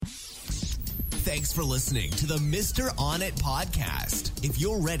Thanks for listening to the Mr. On It podcast. If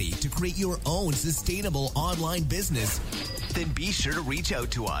you're ready to create your own sustainable online business, then be sure to reach out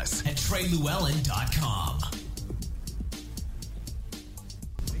to us at TreyLlewellen.com.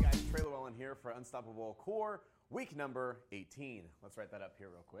 Hey guys, Trey Llewellyn here for Unstoppable Core, week number 18. Let's write that up here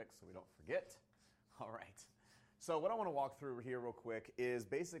real quick so we don't forget. All right. So what I want to walk through here real quick is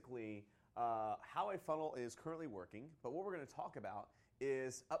basically how a funnel is currently working, but what we're going to talk about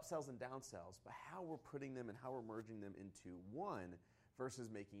is upsells and downsells, but how we're putting them and how we're merging them into one versus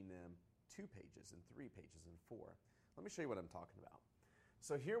making them 2 pages and 3 pages and 4. Let me show you what I'm talking about.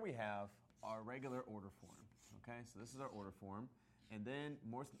 So here we have our regular order form, okay? So this is our order form, and then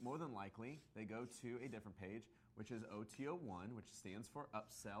more than likely, they go to a different page, which is OTO1, which stands for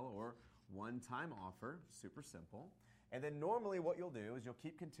upsell or one-time offer, super simple. And then normally what you'll do is you'll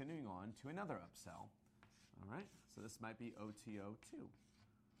keep continuing on to another upsell. All right, so this might be OTO2,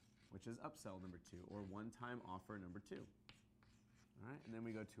 which is upsell number 2, or one-time offer number 2. All right, and then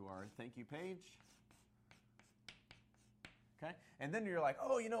we go to our thank you page. Okay, and then you're like,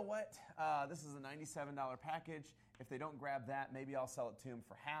 oh, you know what? This is a $97 package. If they don't grab that, maybe I'll sell it to them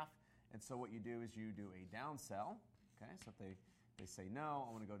for half. And so what you do is you do a downsell. Okay, so if they say no,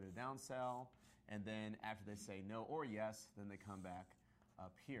 I want to go to a downsell. And then after they say no or yes, then they come back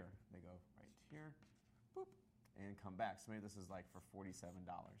up here. They go right here, boop, and come back. So maybe this is like for $47,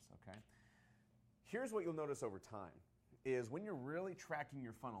 okay? Here's what you'll notice over time is when you're really tracking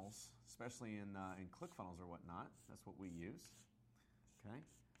your funnels, especially in ClickFunnels or whatnot, that's what we use, okay?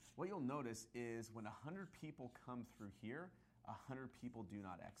 What you'll notice is when 100 people come through here, 100 people do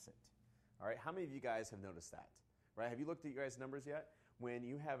not exit. All right, how many of you guys have noticed that? Right? Have you looked at your guys' numbers yet? When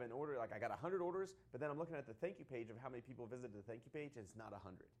you have an order, like I got 100 orders, but then I'm looking at the thank you page of how many people visited the thank you page, and it's not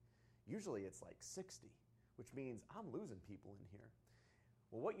 100. Usually it's like 60, which means I'm losing people in here.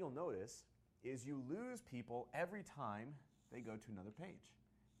 Well, what you'll notice is you lose people every time they go to another page.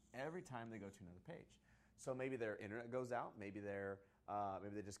 Every time they go to another page. So maybe their internet goes out, maybe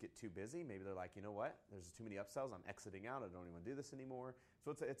maybe they just get too busy, maybe they're like, you know what, there's too many upsells, I'm exiting out, I don't even want to do this anymore.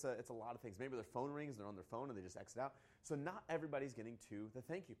 So it's a lot of things. Maybe their phone rings, they're on their phone and they just exit out. So not everybody's getting to the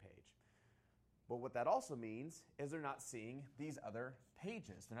thank you page. But what that also means is they're not seeing these other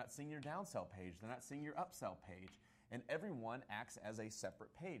pages. They're not seeing your downsell page, they're not seeing your upsell page. And everyone acts as a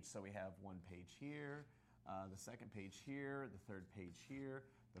separate page. So we have one page here, the second page here, the third page here,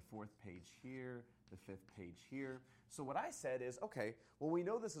 the fourth page here, the fifth page here. So what I said is, okay, well, we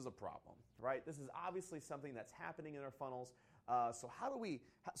know this is a problem, right? This is obviously something that's happening in our funnels. So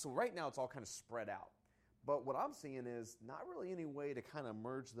right now it's all kind of spread out. But what I'm seeing is not really any way to kind of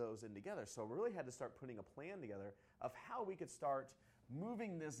merge those in together. So I really had to start putting a plan together of how we could start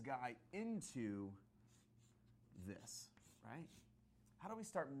moving this guy into this, right? How do we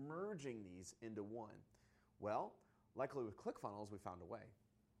start merging these into one? Well, luckily with ClickFunnels, we found a way.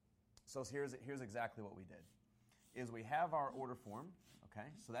 So here's exactly what we did. Is we have our order form, okay?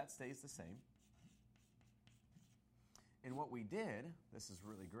 So that stays the same. And what we did, this is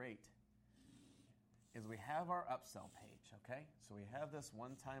really great, is we have our upsell page, okay? So we have this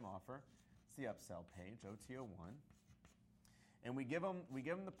one-time offer. It's the upsell page, OTO1. And we give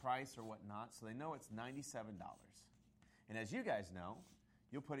them the price or whatnot, so they know it's $97. And as you guys know,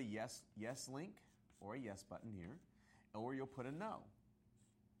 you'll put a yes link or a yes button here, or you'll put a no.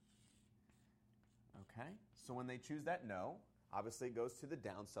 Okay, so when they choose that no, obviously it goes to the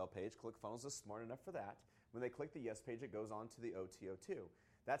downsell page. ClickFunnels is smart enough for that. When they click the yes page, it goes on to the OTO2.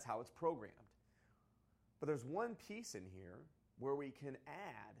 That's how it's programmed. But there's one piece in here where we can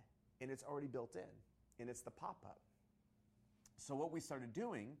add, and it's already built in, and it's the pop-up. So what we started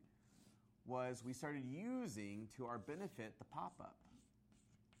doing was we started using to our benefit the pop-up.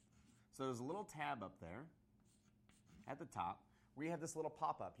 So there's a little tab up there at the top where you have this little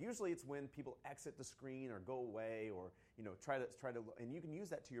pop-up. Usually it's when people exit the screen or go away or try to, and you can use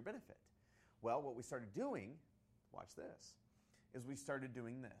that to your benefit. Well, what we started doing, watch this, is we started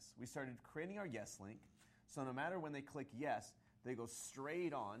doing this. We started creating our yes link. So no matter when they click yes, they go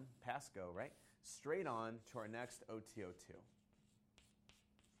straight on, past go, right? Straight on to our next OTO2.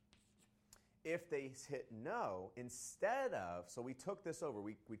 If they hit no, instead of, so we took this over,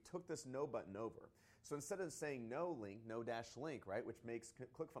 we took this no button over. So instead of saying no link, no dash link, right, which makes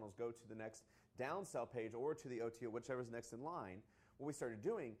ClickFunnels go to the next downsell page or to the OTO, whichever's next in line, what we started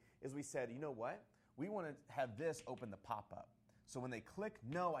doing is we said, you know what, we want to have this open the pop-up. So when they click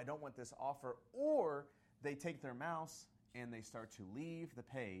no, I don't want this offer, or they take their mouse and they start to leave the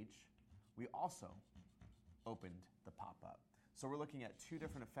page, we also opened the pop-up. So we're looking at two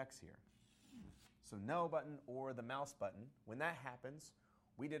different effects here. So no button or the mouse button, when that happens,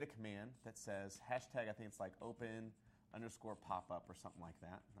 we did a command that says hashtag, I think it's like open_pop-up or something like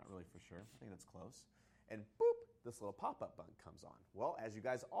that. Not really for sure. I think that's close. And boop, this little pop-up button comes on. Well, as you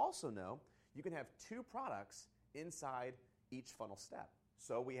guys also know, you can have 2 products inside each funnel step.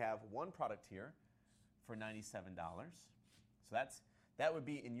 So we have one product here for $97. So that would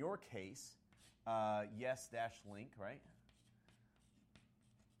be, in your case, yes-link, right?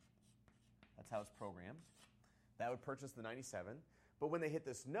 That's how it's programmed. That would purchase the $97. But when they hit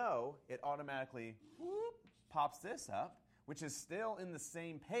this no, it automatically pops this up, which is still in the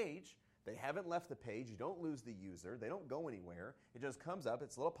same page. They haven't left the page. You don't lose the user. They don't go anywhere. It just comes up.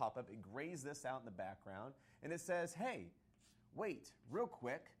 It's a little pop-up. It grays this out in the background. And it says, hey, wait, real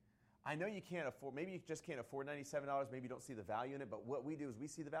quick. I know you can't afford, maybe you just can't afford $97. Maybe you don't see the value in it. But what we do is we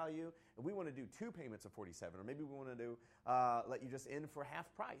see the value, and we want to do 2 payments of $47. Or maybe we want to do, let you just in for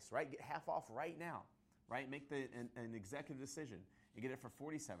half price, right? Get half off right now, right? Make an executive decision. You get it for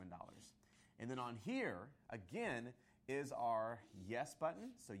 $47. And then on here, again, is our yes button.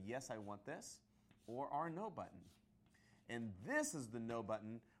 So yes, I want this. Or our no button. And this is the no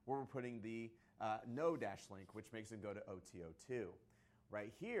button where we're putting the no-link, which makes it go to OTO2.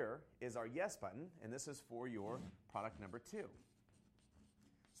 Right here is our yes button, and this is for your product number 2.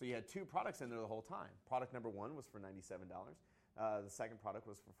 So you had 2 products in there the whole time. Product number 1 was for $97. The second product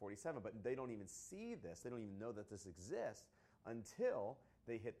was for $47, but they don't even see this. They don't even know that this exists until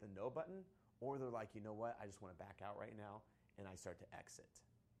they hit the no button, or they're like, you know what, I just want to back out right now, and I start to exit.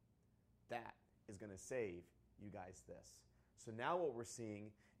 That is going to save you guys this. So now what we're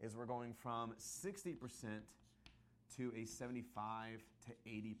seeing is we're going from 60% to a 75 to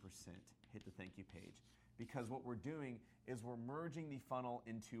 80% hit the thank you page. Because what we're doing is we're merging the funnel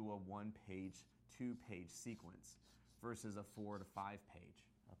into a 1-page, 2-page sequence versus a 4 to 5 page.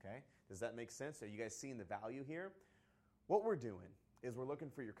 Okay? Does that make sense? Are you guys seeing the value here? What we're doing is we're looking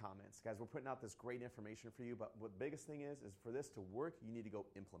for your comments. Guys, we're putting out this great information for you, but what the biggest thing is for this to work, you need to go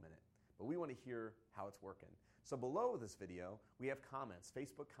implement it. But we want to hear how it's working. So below this video, we have comments,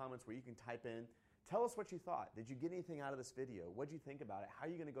 Facebook comments where you can type in, tell us what you thought. Did you get anything out of this video? What did you think about it? How are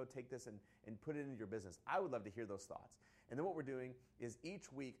you going to go take this and put it into your business? I would love to hear those thoughts. And then what we're doing is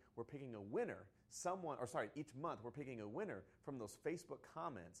each week we're picking a winner. Each month we're picking a winner from those Facebook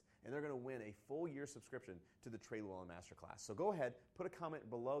comments, and they're going to win a full year subscription to the Trey Llewellyn Masterclass. So go ahead, put a comment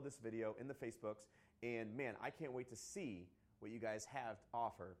below this video in the Facebooks, and man, I can't wait to see what you guys have to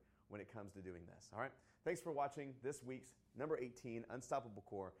offer when it comes to doing this. All right? Thanks for watching this week's number 18 Unstoppable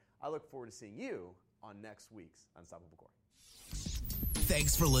Core. I look forward to seeing you on next week's Unstoppable Core.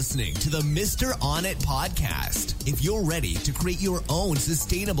 Thanks for listening to the Mr. On It podcast. If you're ready to create your own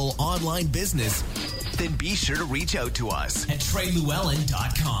sustainable online business, then be sure to reach out to us at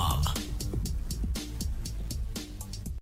TreyLlewellyn.com.